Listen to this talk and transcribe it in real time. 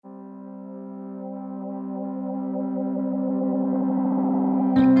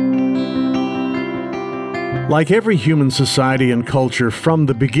Like every human society and culture from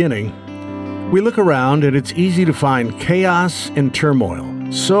the beginning, we look around and it's easy to find chaos and turmoil,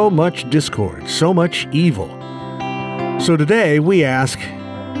 so much discord, so much evil. So today we ask,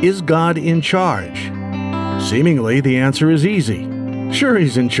 is God in charge? Seemingly the answer is easy. Sure,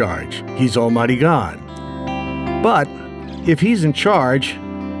 He's in charge. He's Almighty God. But if He's in charge,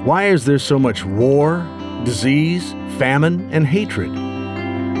 why is there so much war, disease, famine, and hatred?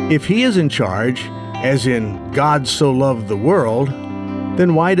 If He is in charge, as in God so loved the world,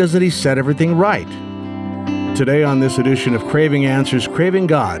 then why doesn't He set everything right? Today on this edition of Craving Answers, Craving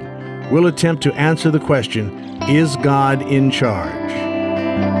God, we'll attempt to answer the question, is God in charge?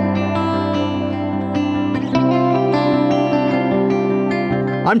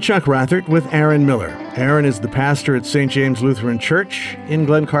 I'm Chuck Rathert with Aaron Miller. Aaron is the pastor at St. James Lutheran Church in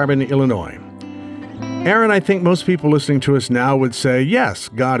Glen Carbon, Illinois. Aaron, I think most people listening to us now would say, yes,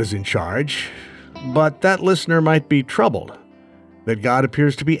 God is in charge, but that listener might be troubled that God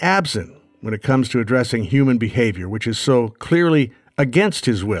appears to be absent when it comes to addressing human behavior, which is so clearly against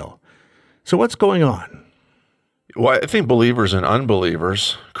His will. So what's going on? Well, I think believers and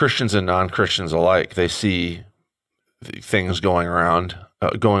unbelievers, Christians and non-Christians alike, they see things going on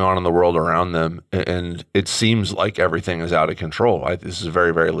in the world around them, and it seems like everything is out of control. This is a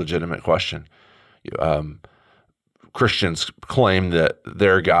very, very legitimate question. Christians claim that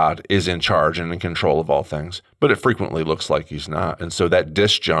their God is in charge and in control of all things, but it frequently looks like He's not. And so that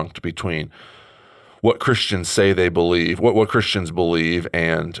disjunct between what Christians say they believe, what Christians believe,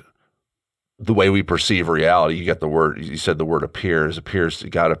 and the way we perceive reality, you said the word appears,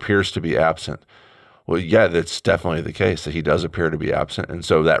 God appears to be absent. Well, yeah, that's definitely the case, that He does appear to be absent. And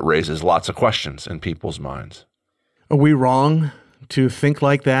so that raises lots of questions in people's minds. Are we wrong to think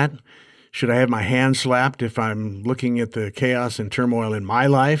like that? Should I have my hand slapped if I'm looking at the chaos and turmoil in my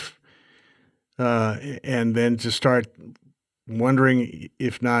life? And then to start wondering,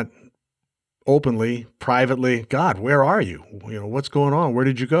 if not openly, privately, God, where are you? What's going on? Where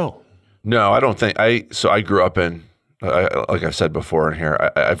did you go? No, I don't think so I grew up in, like I've said before in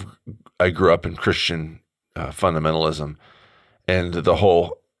here, I grew up in Christian fundamentalism, and the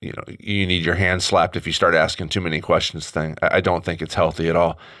whole, you need your hand slapped if you start asking too many questions thing. I don't think it's healthy at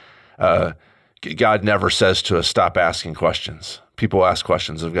all. God never says to us, stop asking questions. People ask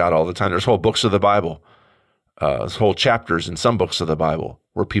questions of God all the time. There's whole books of the Bible, there's whole chapters in some books of the Bible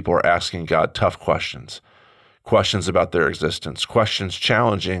where people are asking God tough questions about their existence, questions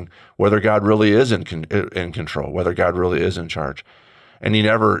challenging whether God really is in control, whether God really is in charge. And He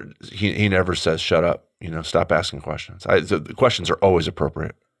never says, shut up, stop asking questions. The questions are always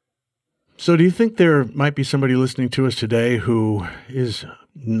appropriate. So do you think there might be somebody listening to us today who is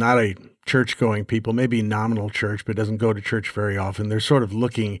not a church-going people, maybe nominal church, but doesn't go to church very often? They're sort of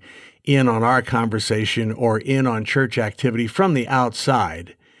looking in on our conversation or in on church activity from the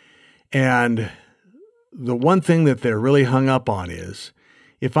outside. And the one thing that they're really hung up on is,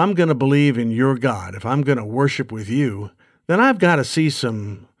 if I'm going to believe in your God, if I'm going to worship with you, then I've got to see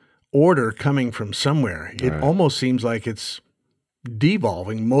some order coming from somewhere. It almost seems like it's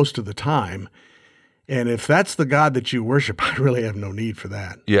devolving most of the time. And if that's the God that you worship, I really have no need for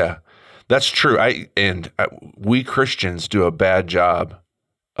that. Yeah, that's true. We Christians do a bad job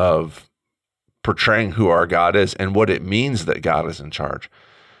of portraying who our God is and what it means that God is in charge.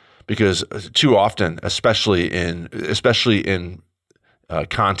 Because too often, especially in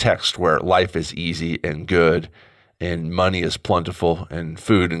context where life is easy and good, and money is plentiful, and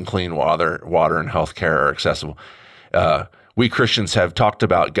food and clean water and healthcare are accessible, we Christians have talked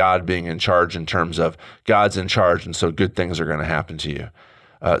about God being in charge in terms of God's in charge, and so good things are going to happen to you.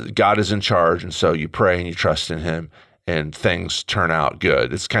 God is in charge, and so you pray and you trust in Him, and things turn out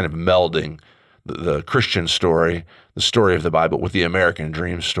good. It's kind of melding the Christian story, the story of the Bible, with the American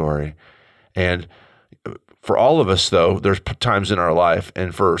dream story. And for all of us, though, there's times in our life,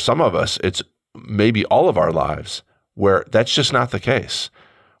 and for some of us, it's maybe all of our lives, where that's just not the case,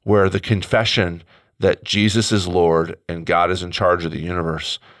 where the confession that Jesus is Lord and God is in charge of the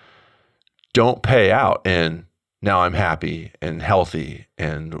universe don't pay out in now I'm happy and healthy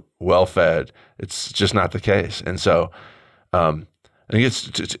and well-fed. It's just not the case. And so I think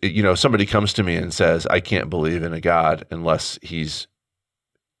it's, somebody comes to me and says, I can't believe in a God unless He's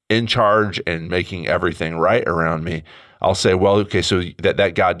in charge and making everything right around me. I'll say, well, okay, so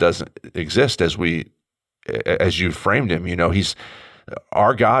that God doesn't exist as you framed Him.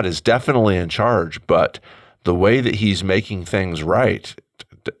 Our God is definitely in charge, but the way that He's making things right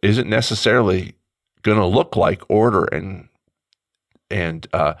isn't necessarily going to look like order and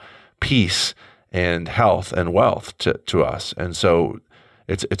peace and health and wealth to us. And so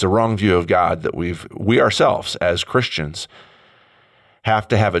It's a wrong view of God that we ourselves as Christians have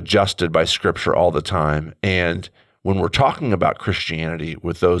to have adjusted by Scripture all the time. And when we're talking about Christianity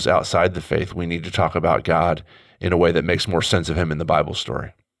with those outside the faith, we need to talk about God in a way that makes more sense of him in the Bible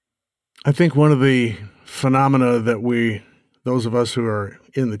story. I think one of the phenomena that those of us who are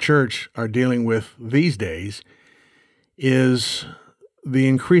in the church are dealing with these days is the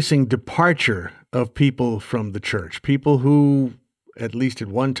increasing departure of people from the church, people who, at least at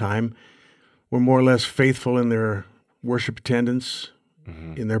one time, were more or less faithful in their worship attendance,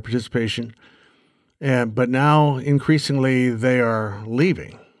 in their participation. But now, increasingly, they are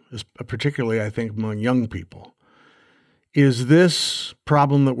leaving, particularly, I think, among young people. Is this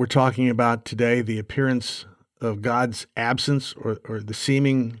problem that we're talking about today, the appearance of God's absence or the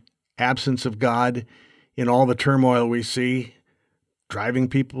seeming absence of God in all the turmoil we see, driving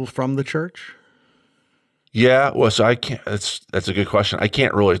people from the church? Yeah, well, so I can't. That's a good question. I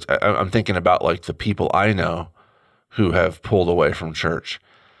can't really. I'm thinking about like the people I know who have pulled away from church.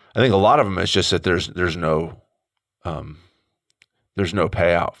 I think a lot of them is just that there's no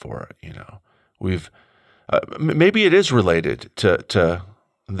payout for it. You know, maybe it is related to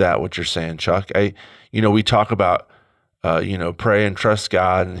that what you're saying, Chuck. We talk about pray and trust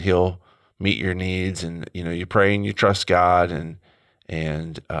God and He'll meet your needs, and you pray and you trust God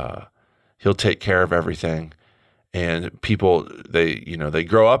and He'll take care of everything. And people, they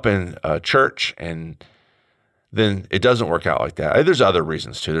grow up in a church, and then it doesn't work out like that. There's other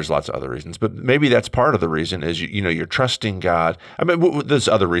reasons too. There's lots of other reasons, but maybe that's part of the reason is you're trusting God. I mean, there's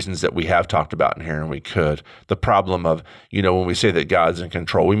other reasons that we have talked about in here, and we could. The problem of when we say that God's in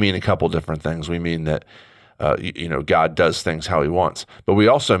control, we mean a couple different things. We mean that God does things how He wants, but we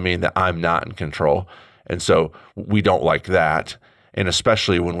also mean that I'm not in control, and so we don't like that. And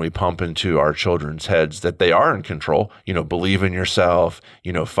especially when we pump into our children's heads that they are in control, believe in yourself,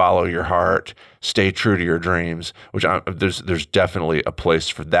 follow your heart, stay true to your dreams, which there's definitely a place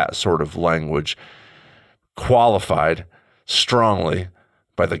for that sort of language, qualified strongly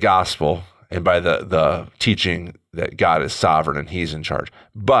by the gospel and by the teaching that God is sovereign and He's in charge.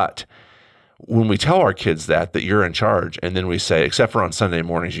 But when we tell our kids that you're in charge, and then we say, except for on Sunday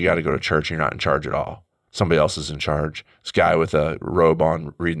mornings, you got to go to church, you're not in charge at all. Somebody else is in charge. This guy with a robe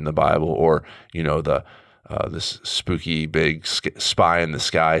on reading the Bible, or this spooky big spy in the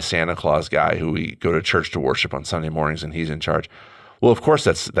sky, Santa Claus guy who we go to church to worship on Sunday mornings, and he's in charge. Well, of course,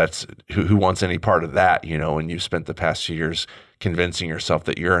 that's who wants any part of that, when you've spent the past few years convincing yourself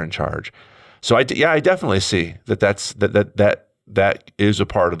that you're in charge. So I definitely see that is a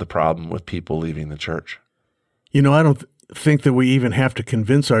part of the problem with people leaving the church. I don't think that we even have to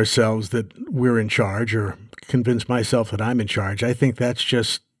convince ourselves that we're in charge, or convince myself that I'm in charge. I think that's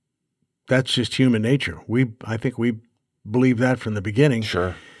just human nature. I think we believe that from the beginning.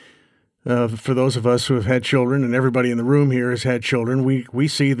 Sure. For those of us who have had children, and everybody in the room here has had children, we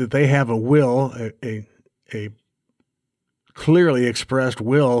see that they have a will, a clearly expressed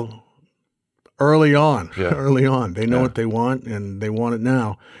will early on. Yeah. Early on. They know what they want, and they want it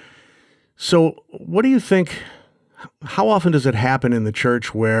now. So what do you think? How often does it happen in the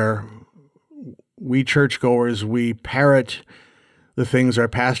church where we churchgoers, we parrot the things our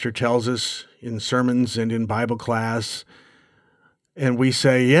pastor tells us in sermons and in Bible class, and we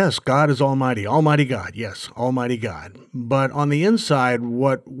say, yes, God is almighty, almighty God, yes, almighty God. But on the inside,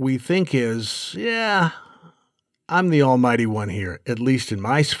 what we think is, I'm the almighty one here, at least in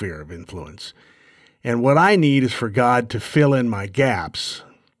my sphere of influence. And what I need is for God to fill in my gaps.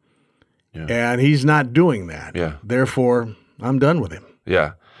 Yeah. And He's not doing that. Yeah. Therefore, I'm done with Him.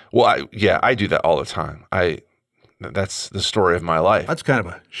 Yeah. Well, I do that all the time. That's the story of my life. That's kind of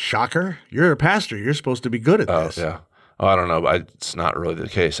a shocker. You're a pastor. You're supposed to be good at this. Oh, yeah. Oh, I don't know. It's not really the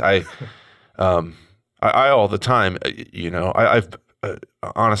case. I all the time,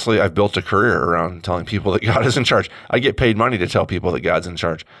 honestly, I've built a career around telling people that God is in charge. I get paid money to tell people that God's in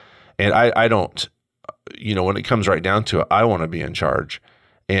charge. And I don't, when it comes right down to it, I want to be in charge.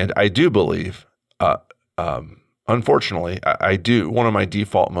 And I do believe, unfortunately, I do. One of my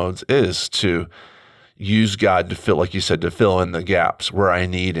default modes is to use God to fill, like you said, to fill in the gaps where I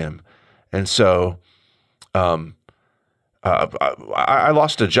need Him. And so, I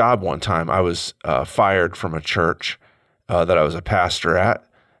lost a job one time. I was fired from a church that I was a pastor at,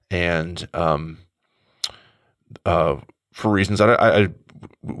 and for reasons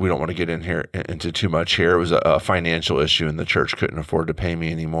we don't want to get into too much here. It was a financial issue, and the church couldn't afford to pay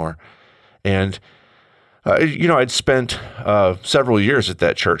me anymore. And I'd spent several years at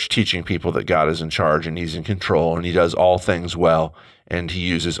that church teaching people that God is in charge and He's in control and He does all things well and He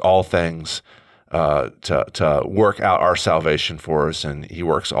uses all things to work out our salvation for us, and he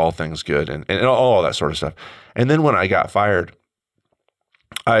works all things good, and all that sort of stuff. And then when I got fired,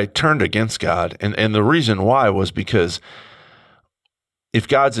 I turned against God, and the reason why was because if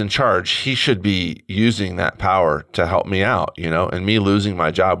God's in charge, he should be using that power to help me out, and me losing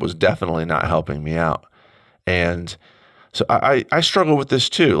my job was definitely not helping me out. And so I struggle with this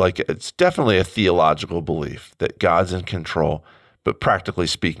too. Like, it's definitely a theological belief that God's in control, but practically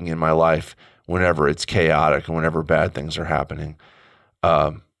speaking in my life, whenever it's chaotic and whenever bad things are happening,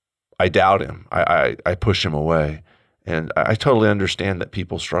 I doubt him. I push him away. And I totally understand that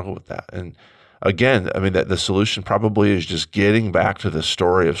people struggle with that. And again, I mean, that the solution probably is just getting back to the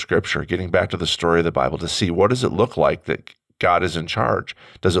story of Scripture, getting back to the story of the Bible to see, what does it look like that God is in charge?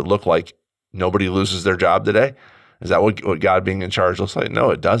 Does it look like nobody loses their job today? Is that what God being in charge looks like?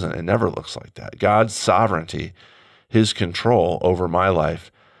 No, it doesn't. It never looks like that. God's sovereignty, his control over my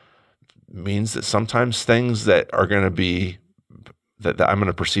life, means that sometimes things that are going to be, that I'm going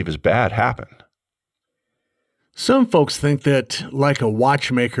to perceive as bad, happen. Some folks think that, like a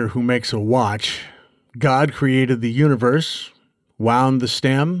watchmaker who makes a watch, God created the universe, wound the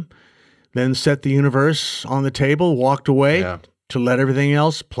stem, then set the universe on the table, walked away to let everything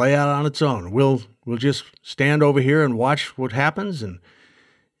else play out on its own. We'll just stand over here and watch what happens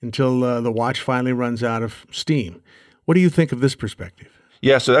until the watch finally runs out of steam. What do you think of this perspective?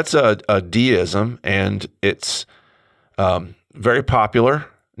 Yeah, so that's a deism, and it's very popular.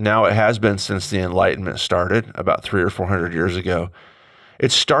 Now, it has been since the Enlightenment started about 300 or 400 years ago.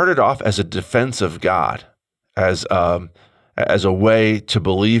 It started off as a defense of God, as a way to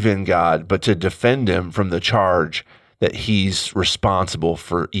believe in God, but to defend him from the charge that he's responsible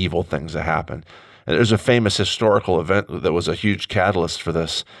for evil things that happen. And there's a famous historical event that was a huge catalyst for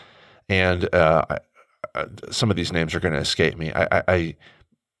this. And some of these names are going to escape me. I'm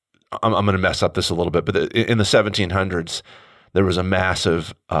going to mess up this a little bit, but in the 1700s, there was a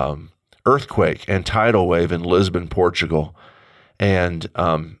massive earthquake and tidal wave in Lisbon, Portugal. And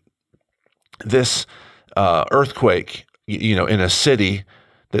this earthquake, in a city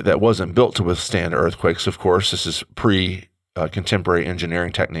that wasn't built to withstand earthquakes, of course, this is pre-contemporary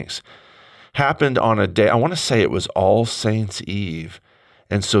engineering techniques, happened on a day, I want to say it was All Saints' Eve.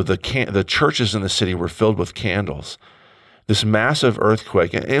 And so the churches in the city were filled with candles. This massive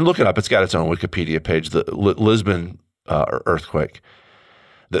earthquake, and look it up, it's got its own Wikipedia page, the Lisbon earthquake.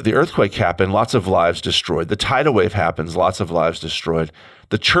 The earthquake happened, lots of lives destroyed. The tidal wave happens, lots of lives destroyed.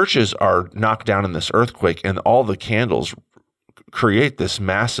 The churches are knocked down in this earthquake, and all the candles create this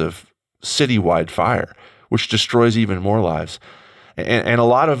massive citywide fire, which destroys even more lives. And a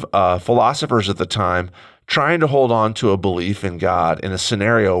lot of philosophers at the time trying to hold on to a belief in God in a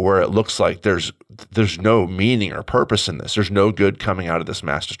scenario where it looks like there's no meaning or purpose in this. There's no good coming out of this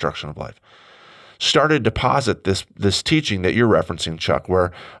mass destruction of life. Started to posit this teaching that you're referencing, Chuck,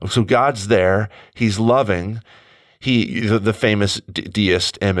 where so God's there, he's loving. The famous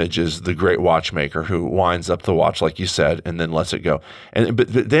deist image is the great watchmaker who winds up the watch, like you said, and then lets it go.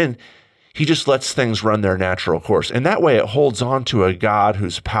 But then he just lets things run their natural course. And that way it holds on to a God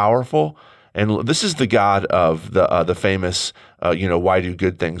who's powerful. And this is the God of the famous, Why Do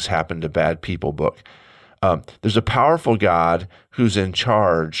Good Things Happen to Bad People book. There's a powerful God who's in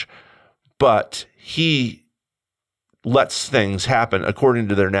charge, but he lets things happen according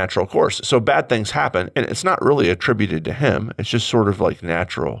to their natural course. So bad things happen, and it's not really attributed to him. It's just sort of like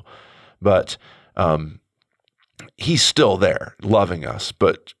natural. But he's still there, loving us.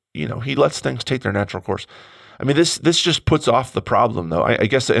 But, he lets things take their natural course. I mean, this just puts off the problem, though. I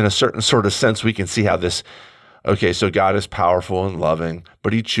guess in a certain sort of sense, we can see how this, okay, so God is powerful and loving,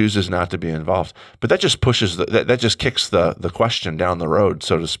 but he chooses not to be involved. But that just pushes, that just kicks the question down the road,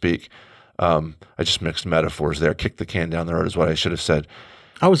 so to speak. I just mixed metaphors there. Kick the can down the road is what I should have said.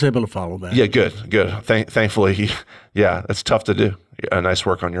 I was able to follow that. Yeah, good. Thankfully, that's tough to do. Nice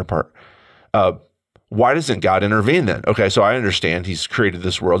work on your part. Why doesn't God intervene then? Okay, so I understand he's created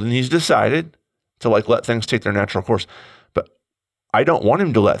this world and he's decided to let things take their natural course. But I don't want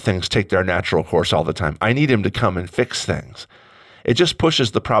him to let things take their natural course all the time. I need him to come and fix things. It just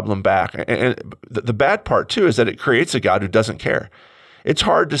pushes the problem back. And the bad part too is that it creates a God who doesn't care. It's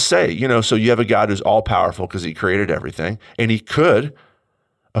hard to say, so you have a God who's all powerful because he created everything and he could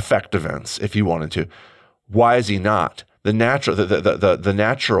affect events if he wanted to. Why is he not? The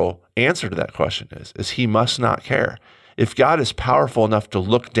natural answer to that question is he must not care. If God is powerful enough to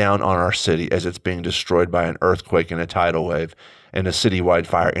look down on our city as it's being destroyed by an earthquake and a tidal wave and a citywide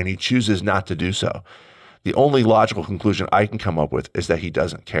fire, and he chooses not to do so, the only logical conclusion I can come up with is that he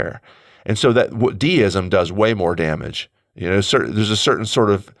doesn't care. And so that deism does way more damage. There's a certain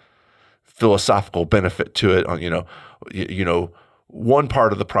sort of philosophical benefit to it. One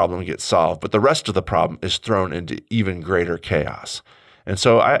part of the problem gets solved, but the rest of the problem is thrown into even greater chaos. And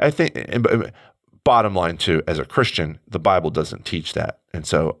so I think, bottom line too, as a Christian, the Bible doesn't teach that. And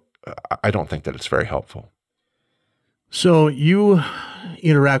so I don't think that it's very helpful. So you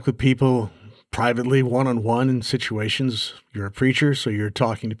interact with people privately, one-on-one in situations. You're a preacher, so you're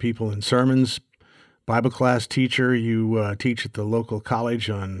talking to people in sermons, Bible class teacher. You teach at the local college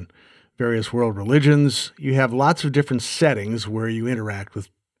on various world religions. You have lots of different settings where you interact with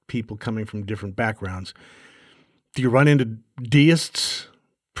people coming from different backgrounds. Do you run into deists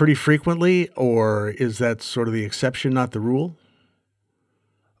pretty frequently, or is that sort of the exception, not the rule?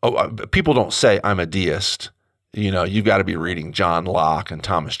 People don't say I'm a deist. You've got to be reading John Locke and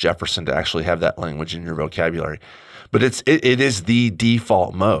Thomas Jefferson to actually have that language in your vocabulary. But it is the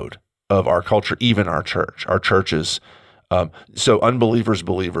default mode of our culture, even our church. Our churches, so unbelievers,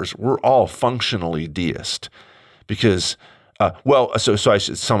 believers, we're all functionally deist because,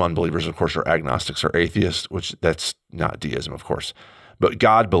 some unbelievers, of course, are agnostics or atheists, which that's not deism, of course. But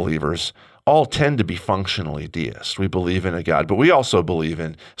God believers all tend to be functionally deist. We believe in a God, but we also believe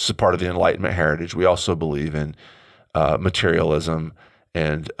in, so part of the Enlightenment heritage, we also believe in materialism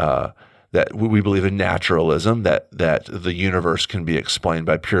and that we believe in naturalism, that the universe can be explained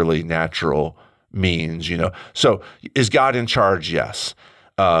by purely natural means, So is God in charge? Yes.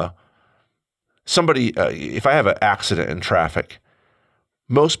 If I have an accident in traffic,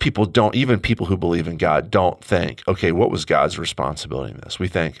 most people don't, even people who believe in God, don't think, okay, what was God's responsibility in this? We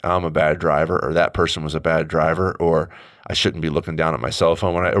think I'm a bad driver, or that person was a bad driver, or I shouldn't be looking down at my cell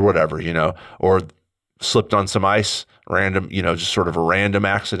phone or whatever, or slipped on some ice, random, just sort of a random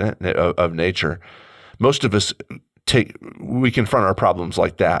accident of nature. Most of us we confront our problems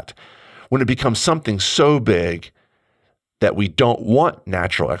like that. When it becomes something so big that we don't want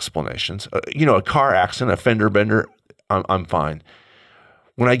natural explanations, a car accident, a fender bender, I'm fine.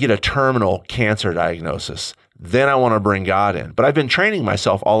 When I get a terminal cancer diagnosis, then I want to bring God in. But I've been training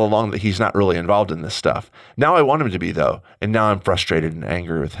myself all along that he's not really involved in this stuff. Now I want him to be, though, and now I'm frustrated and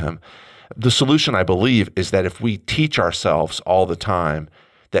angry with him. The solution, I believe, is that if we teach ourselves all the time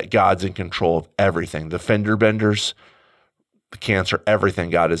that God's in control of everything, the fender benders, the cancer, everything,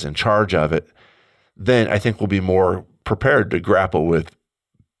 God is in charge of it, then I think we'll be more prepared to grapple with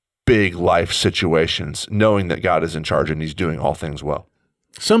big life situations, knowing that God is in charge and he's doing all things well.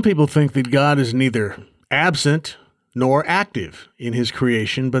 Some people think that God is neither absent nor active in his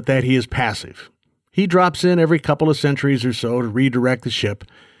creation, but that he is passive. He drops in every couple of centuries or so to redirect the ship,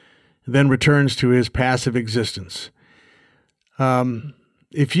 then returns to his passive existence.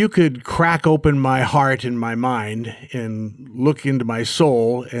 If you could crack open my heart and my mind and look into my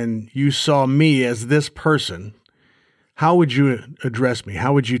soul and you saw me as this person, how would you address me?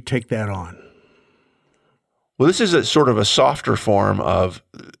 How would you take that on? Well, this is a sort of a softer form of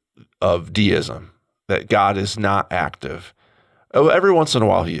deism, that God is not active. Oh, every once in a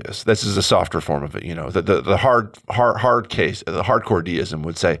while he is. This is a softer form of it. The hard case, the hardcore deism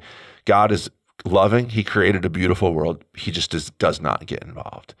would say God is loving. He created a beautiful world. He just does not get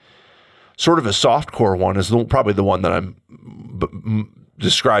involved. Sort of a softcore one is probably the one that I'm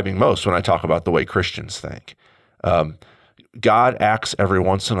describing most when I talk about the way Christians think. God acts every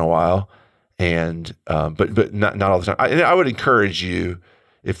once in a while. And but not all the time. I would encourage you,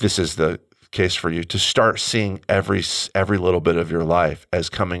 if this is the case for you, to start seeing every little bit of your life as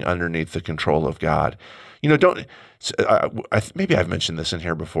coming underneath the control of God. Don't. Maybe I've mentioned this in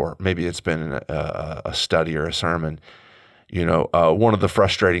here before. Maybe it's been in a study or a sermon. One of the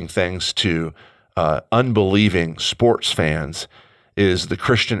frustrating things to unbelieving sports fans is the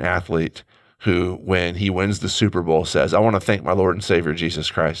Christian athlete who, when he wins the Super Bowl, says, "I want to thank my Lord and Savior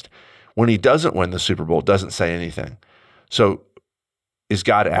Jesus Christ." When he doesn't win the Super Bowl, doesn't say anything. So is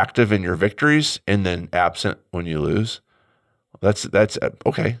God active in your victories and then absent when you lose? That's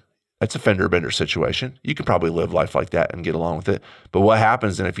okay. That's a fender bender situation. You can probably live life like that and get along with it. But what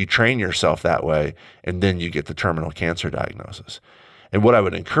happens then if you train yourself that way and then you get the terminal cancer diagnosis? And what I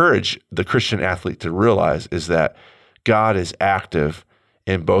would encourage the Christian athlete to realize is that God is active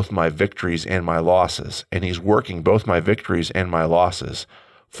in both my victories and my losses, and he's working both my victories and my losses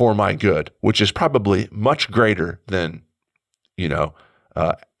for my good, which is probably much greater than,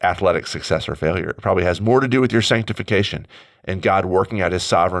 athletic success or failure. It probably has more to do with your sanctification and God working out his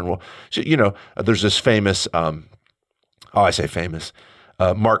sovereign will. So, there's this famous,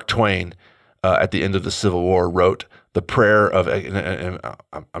 Mark Twain at the end of the Civil War wrote the prayer of, and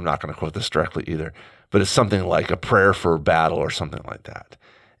I'm not going to quote this directly either, but it's something like a prayer for battle or something like that.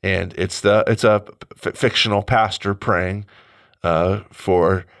 And it's a fictional pastor praying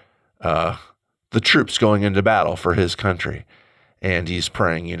for the troops going into battle for his country. And he's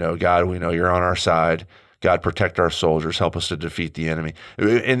praying, God, we know you're on our side. God, protect our soldiers. Help us to defeat the enemy.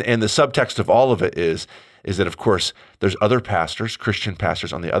 And the subtext of all of it is that, of course, there's other pastors, Christian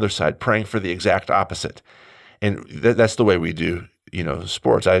pastors on the other side, praying for the exact opposite. And that's the way we do,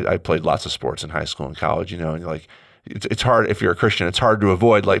 sports. I played lots of sports in high school and college, and like, it's hard, if you're a Christian, it's hard to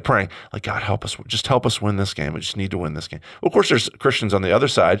avoid like praying, like, God, help us win this game. We just need to win this game. Well, of course, there's Christians on the other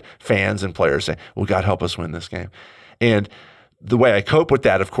side, fans and players saying, well, God, help us win this game. And the way I cope with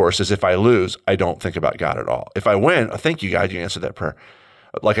that, of course, is if I lose, I don't think about God at all. If I win, thank you, God, you answered that prayer.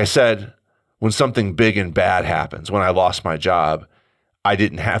 Like I said, when something big and bad happens, when I lost my job, I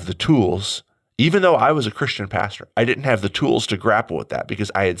didn't have the tools. Even though I was a Christian pastor, I didn't have the tools to grapple with that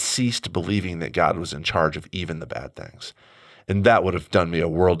because I had ceased believing that God was in charge of even the bad things. And that would have done me a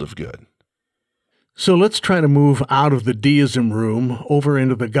world of good. So let's try to move out of the deism room over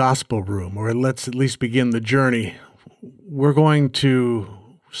into the gospel room, or let's at least begin the journey. We're going to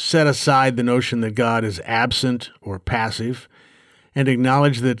set aside the notion that God is absent or passive and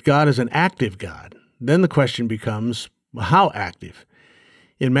acknowledge that God is an active God. Then the question becomes, how active?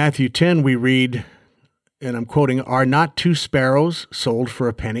 In Matthew 10, we read, and I'm quoting, "Are not 2 sparrows sold for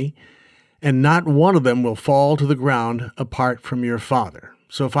a penny? And not one of them will fall to the ground apart from your Father."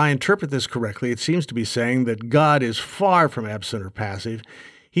 So if I interpret this correctly, it seems to be saying that God is far from absent or passive.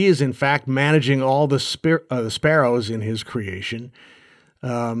 He is, in fact, managing all the sparrows in his creation,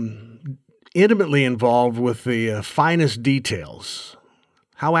 intimately involved with the finest details.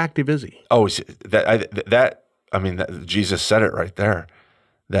 How active is he? Oh, Jesus said it right there,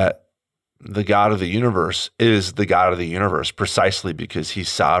 that the God of the universe is the God of the universe precisely because he's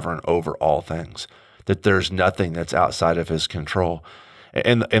sovereign over all things, that there's nothing that's outside of his control.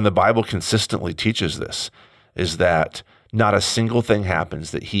 And the Bible consistently teaches this, is that not a single thing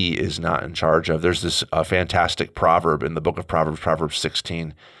happens that he is not in charge of. There's this fantastic proverb in the book of Proverbs, Proverbs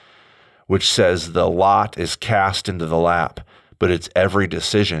 16, which says, "The lot is cast into the lap, but its every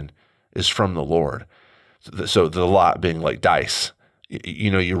decision is from the Lord." So the lot being like dice.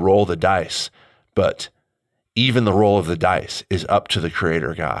 You roll the dice, but even the roll of the dice is up to the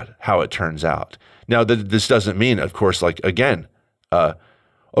Creator God, how it turns out. Now, this doesn't mean, of course, like, again,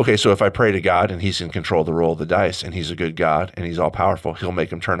 okay, so if I pray to God and he's in control of the roll of the dice and he's a good God and he's all powerful, he'll make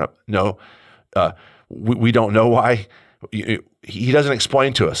them turn up. No, we don't know why. He doesn't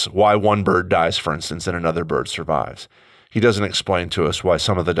explain to us why one bird dies, for instance, and another bird survives. He doesn't explain to us why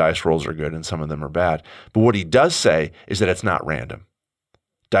some of the dice rolls are good and some of them are bad. But what he does say is that it's not random.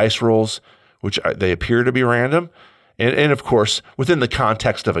 Dice rolls, which they appear to be random, and of course, within the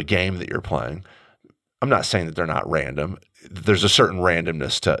context of a game that you're playing, I'm not saying that they're not random. There's a certain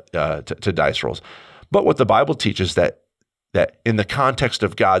randomness to dice rolls. But what the Bible teaches that in the context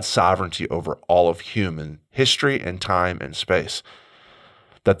of God's sovereignty over all of human history and time and space,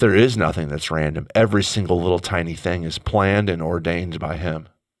 that there is nothing that's random. Every single little tiny thing is planned and ordained by him.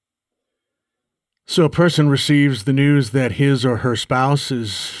 So a person receives the news that his or her spouse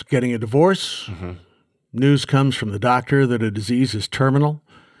is getting a divorce. Mm-hmm. News comes from the doctor that a disease is terminal.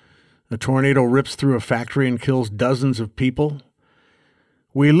 A tornado rips through a factory and kills dozens of people.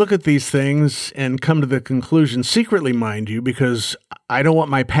 We look at these things and come to the conclusion, secretly, mind you, because I don't want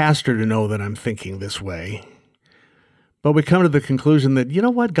my pastor to know that I'm thinking this way. But we come to the conclusion that, you know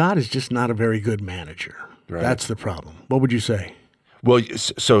what, God is just not a very good manager. Right. That's the problem. What would you say? Well,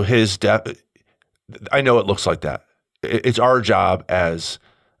 so his death, I know it looks like that. It's our job as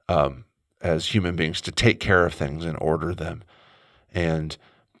human beings to take care of things and order them.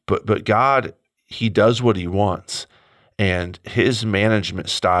 But God, he does what he wants. And his management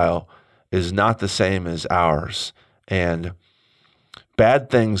style is not the same as ours. And bad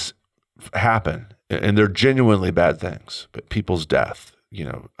things happen, and they're genuinely bad things. But people's death,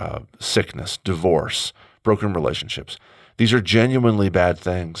 sickness, divorce, broken relationships, these are genuinely bad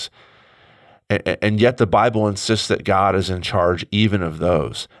things. And yet the Bible insists that God is in charge even of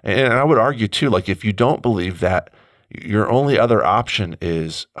those. And I would argue too, like, if you don't believe that, your only other option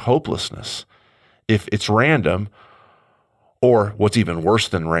is hopelessness. If it's random, or what's even worse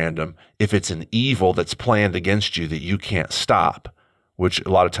than random, if it's an evil that's planned against you that you can't stop, which a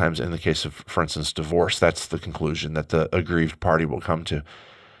lot of times in the case of, for instance, divorce, that's the conclusion that the aggrieved party will come to.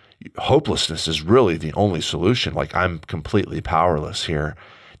 Hopelessness is really the only solution. Like, I'm completely powerless here.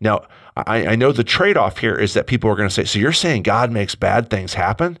 Now, I know the trade-off here is that people are going to say, so you're saying God makes bad things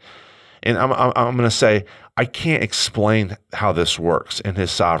happen? And I'm going to say, I can't explain how this works in his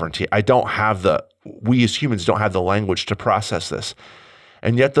sovereignty. We as humans don't have the language to process this.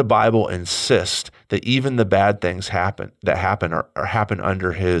 And yet the Bible insists that even the bad things happen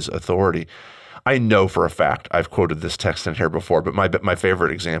under his authority. I know for a fact, I've quoted this text in here before, but my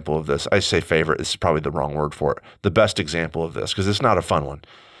favorite example of this, I say favorite, this is probably the wrong word for it. The best example of this, because it's not a fun one,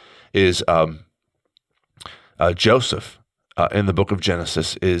 is Joseph in the book of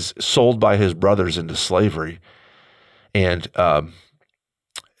Genesis is sold by his brothers into slavery. And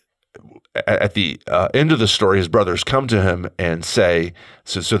at the end of the story, his brothers come to him and say,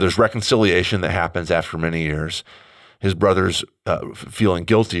 so there's reconciliation that happens after many years. His brothers, feeling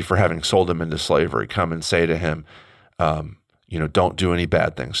guilty for having sold him into slavery, come and say to him, don't do any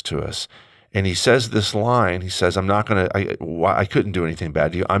bad things to us. And he says this line, he says, I couldn't do anything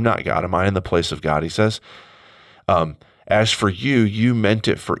bad to you. I'm not God. Am I in the place of God? He says, as for you, you meant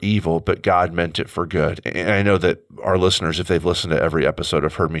it for evil, but God meant it for good. And I know that our listeners, if they've listened to every episode,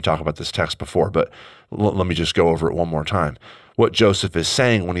 have heard me talk about this text before, but let me just go over it one more time. What Joseph is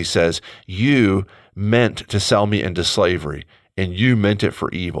saying when he says, you meant to sell me into slavery, and you meant it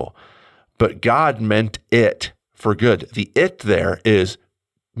for evil, but God meant it for good. The it there is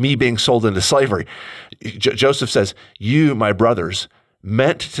me being sold into slavery. Joseph says, you, my brothers,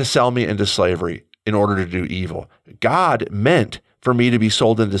 meant to sell me into slavery in order to do evil. God meant for me to be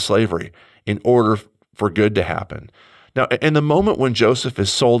sold into slavery in order for good to happen. Now, in the moment when Joseph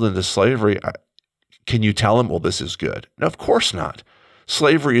is sold into slavery, can you tell him, well, this is good? No, of course not.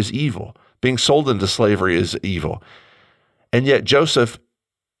 Slavery is evil. Being sold into slavery is evil. And yet Joseph,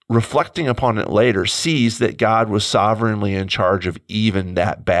 reflecting upon it later, sees that God was sovereignly in charge of even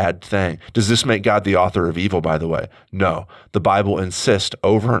that bad thing. Does this make God the author of evil, by the way? No. The Bible insists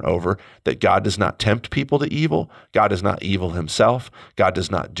over and over that God does not tempt people to evil. God is not evil himself. God does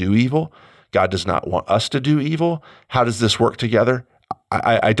not do evil. God does not want us to do evil. How does this work together?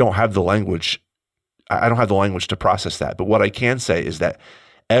 I don't have the language. I don't have the language to process that. But what I can say is that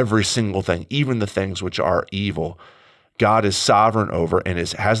every single thing, even the things which are evil, God is sovereign over and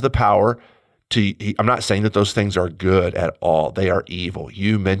has the power to, I'm not saying that those things are good at all. They are evil.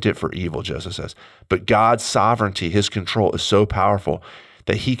 You meant it for evil, Joseph says. But God's sovereignty, his control is so powerful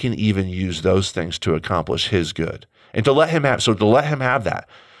that he can even use those things to accomplish his good. And to let him have that.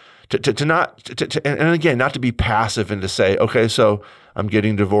 And again, not to be passive and to say, okay, so I'm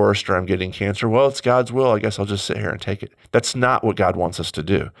getting divorced or I'm getting cancer. Well, it's God's will. I guess I'll just sit here and take it. That's not what God wants us to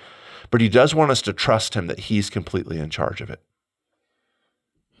do. But he does want us to trust him that he's completely in charge of it.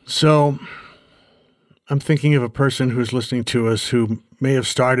 So I'm thinking of a person who's listening to us who may have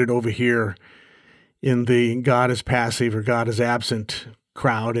started over here in the God is passive or God is absent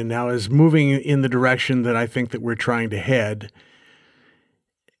crowd and now is moving in the direction that I think that we're trying to head.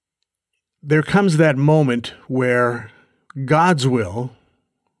 There comes that moment where God's will,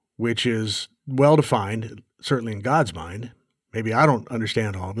 which is well-defined, certainly in God's mind, maybe I don't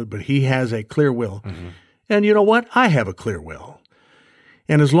understand all of it, but he has a clear will. Mm-hmm. And you know what? I have a clear will.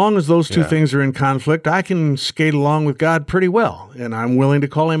 And as long as those two things are in conflict, I can skate along with God pretty well. And I'm willing to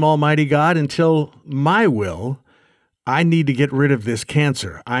call him Almighty God until my will, I need to get rid of this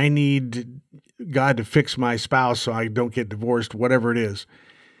cancer. I need God to fix my spouse so I don't get divorced, whatever it is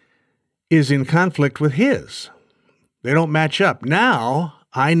in conflict with his. They don't match up. Now,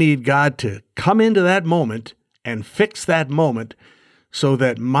 I need God to come into that moment and fix that moment so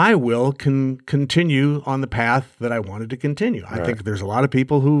that my will can continue on the path that I wanted to continue. I think there's a lot of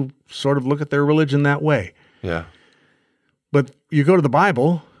people who sort of look at their religion that way. Yeah. But you go to the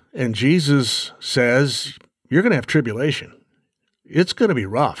Bible, and Jesus says, you're going to have tribulation. It's going to be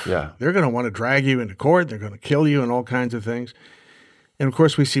rough. Yeah. They're going to want to drag you into court. They're going to kill you and all kinds of things. And of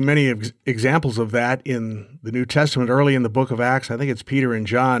course, we see many examples of that in the New Testament. Early in the book of Acts, I think it's Peter and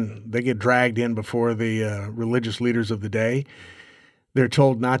John, they get dragged in before the religious leaders of the day. They're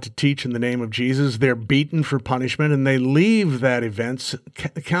told not to teach in the name of Jesus. They're beaten for punishment, and they leave that event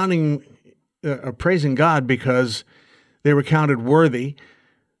praising God because they were counted worthy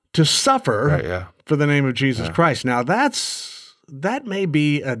to suffer for the name of Jesus Christ. Now, that may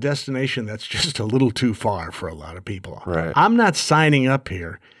be a destination that's just a little too far for a lot of people. Right. I'm not signing up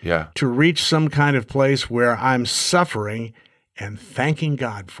here to reach some kind of place where I'm suffering and thanking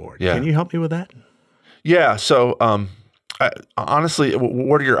God for it. Yeah. Can you help me with that? Yeah. So, honestly,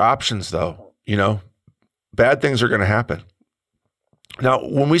 what are your options, though? You know, bad things are going to happen. Now,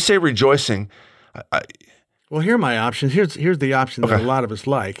 when we say rejoicing, well, here are my options. Here's the option that a lot of us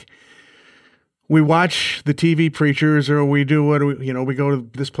like. We watch the TV preachers, or we do we go to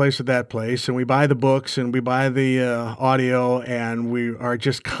this place or that place, and we buy the books and we buy the audio, and we are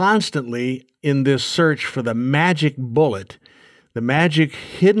just constantly in this search for the magic bullet, the magic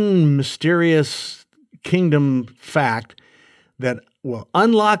hidden mysterious kingdom fact that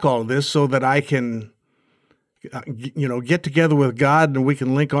unlock all of this so that I can, get together with God and we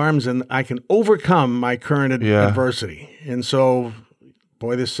can link arms and I can overcome my current adversity. And so,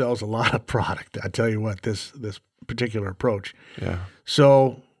 boy, this sells a lot of product. I tell you what, this particular approach. Yeah.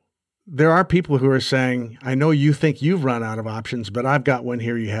 So there are people who are saying, I know you think you've run out of options, but I've got one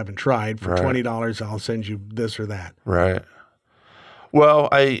here you haven't tried. For $20, I'll send you this or that. Right. Well,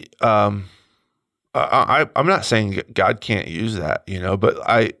 I'm not saying God can't use that, but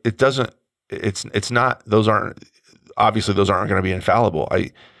it's not, those aren't going to be infallible.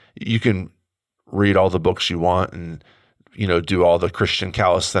 You can read all the books you want and, do all the Christian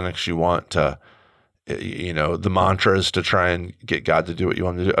calisthenics you want to, the mantras to try and get God to do what you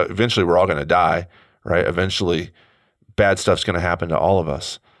want to do. Eventually we're all going to die, right? Eventually bad stuff's going to happen to all of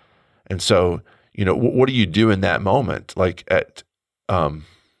us. And so, what do you do in that moment? Like the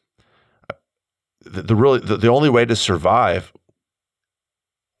only way to survive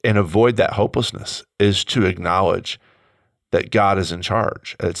and avoid that hopelessness is to acknowledge that God is in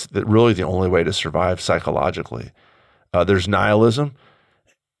charge. It's really the only way to survive psychologically. There's nihilism,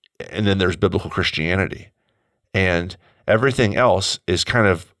 and then there's biblical Christianity. And everything else is kind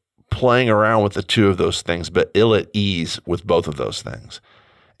of playing around with the two of those things, but ill at ease with both of those things.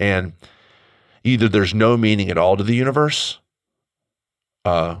 And either there's no meaning at all to the universe,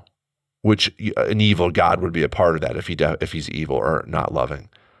 which an evil God would be a part of that if he's evil or not loving,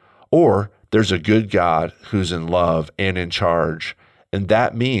 or there's a good God who's in love and in charge. And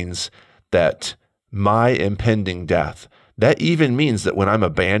that means that my impending death, that even means that when I'm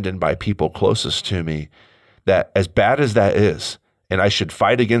abandoned by people closest to me, that as bad as that is, and I should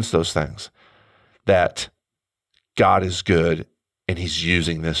fight against those things, that God is good and he's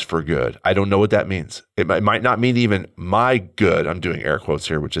using this for good. I don't know what that means. It might not mean even my good. I'm doing air quotes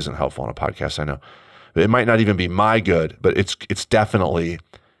here, which isn't helpful on a podcast, I know. It might not even be my good, but it's definitely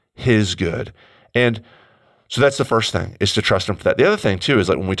his good. And so that's the first thing, is to trust him for that. The other thing too is,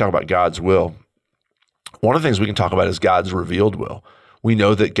 like, when we talk about God's will, one of the things we can talk about is God's revealed will. We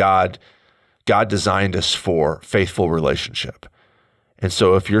know that God designed us for faithful relationship. And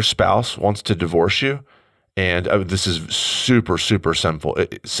so if your spouse wants to divorce you, and this is super, super simple,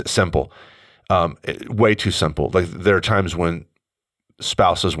 way too simple. Like, there are times when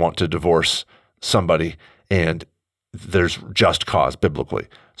spouses want to divorce somebody and there's just cause biblically.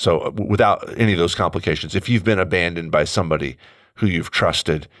 So without any of those complications, if you've been abandoned by somebody who you've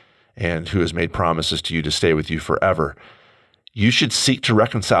trusted and who has made promises to you to stay with you forever, you should seek to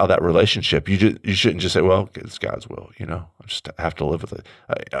reconcile that relationship. You shouldn't just say, well, it's God's will, I just have to live with it.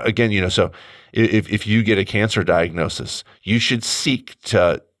 Again, so if you get a cancer diagnosis, you should seek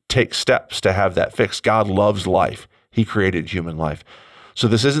to take steps to have that fixed. God loves life. He created human life. So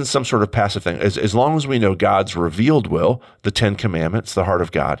this isn't some sort of passive thing. As long as we know God's revealed will, the 10 Commandments, the heart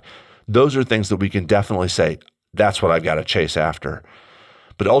of God, those are things that we can definitely say, that's what I've got to chase after.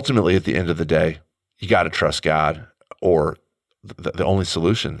 But ultimately, at the end of the day, you got to trust God, or the only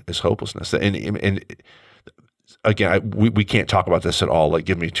solution is hopelessness. And again, we can't talk about this at all. Like,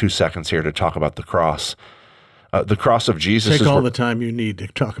 give me 2 seconds here to talk about the cross. The cross of Jesus. Take all the time you need to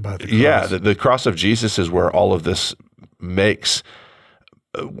talk about the cross. Yeah, the cross of Jesus is where all of this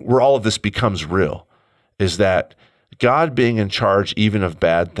becomes real, is that God being in charge even of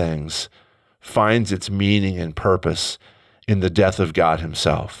bad things finds its meaning and purpose in the death of God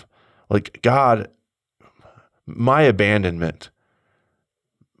himself. Like, God, my abandonment,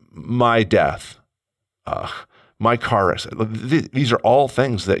 my death, my car accident, these are all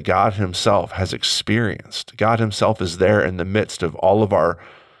things that God himself has experienced. God himself is there in the midst of all of our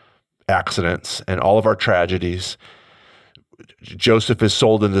accidents and all of our tragedies. Joseph is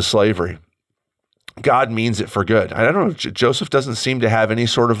sold into slavery. God means it for good. I don't know, Joseph doesn't seem to have any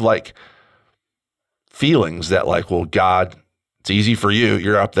sort of like feelings that, like, well, God, it's easy for you.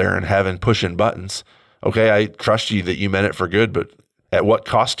 You're up there in heaven pushing buttons. Okay, I trust you that you meant it for good, but at what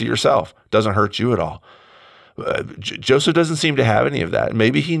cost to yourself? Doesn't hurt you at all. Joseph doesn't seem to have any of that.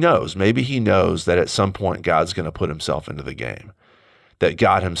 Maybe he knows that at some point God's going to put himself into the game, that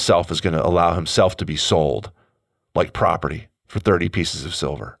God himself is going to allow himself to be sold like property for 30 pieces of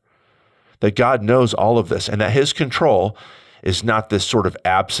silver, that God knows all of this, and that his control is not this sort of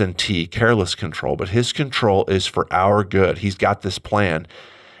absentee, careless control, but his control is for our good. He's got this plan,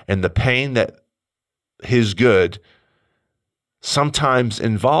 and the pain that his good sometimes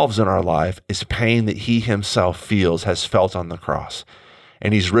involves in our life is pain that he himself has felt on the cross.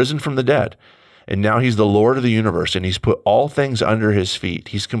 And he's risen from the dead, and now he's the Lord of the universe, and he's put all things under his feet.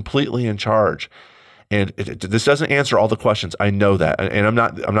 He's completely in charge. And this doesn't answer all the questions. I know that. And I'm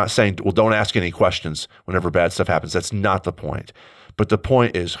not saying, well, don't ask any questions whenever bad stuff happens. That's not the point. But the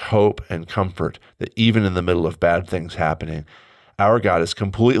point is hope and comfort that even in the middle of bad things happening, our God is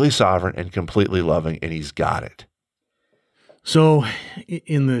completely sovereign and completely loving, and he's got it. So,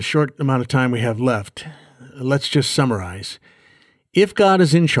 in the short amount of time we have left, let's just summarize. If God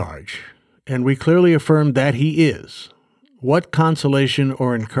is in charge, and we clearly affirm that he is, what consolation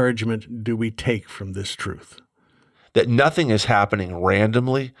or encouragement do we take from this truth? That nothing is happening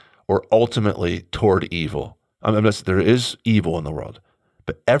randomly or ultimately toward evil. There is evil in the world,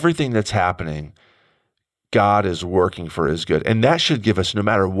 but everything that's happening, God is working for his good. And that should give us, no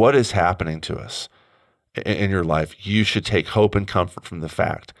matter what is happening to us in your life, you should take hope and comfort from the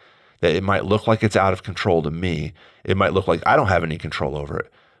fact that it might look like it's out of control to me. It might look like I don't have any control over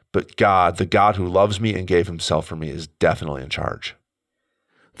it. But God, the God who loves me and gave himself for me, is definitely in charge.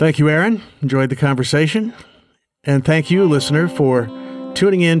 Thank you, Aaron. Enjoyed the conversation. And thank you, listener, for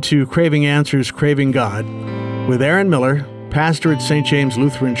tuning in to Craving Answers, Craving God with Aaron Miller, pastor at St. James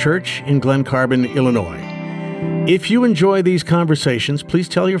Lutheran Church in Glen Carbon, Illinois. If you enjoy these conversations, please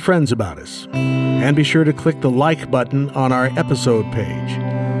tell your friends about us. And be sure to click the like button on our episode page.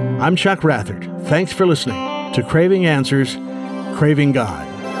 I'm Chuck Rathert. Thanks for listening to Craving Answers, Craving God.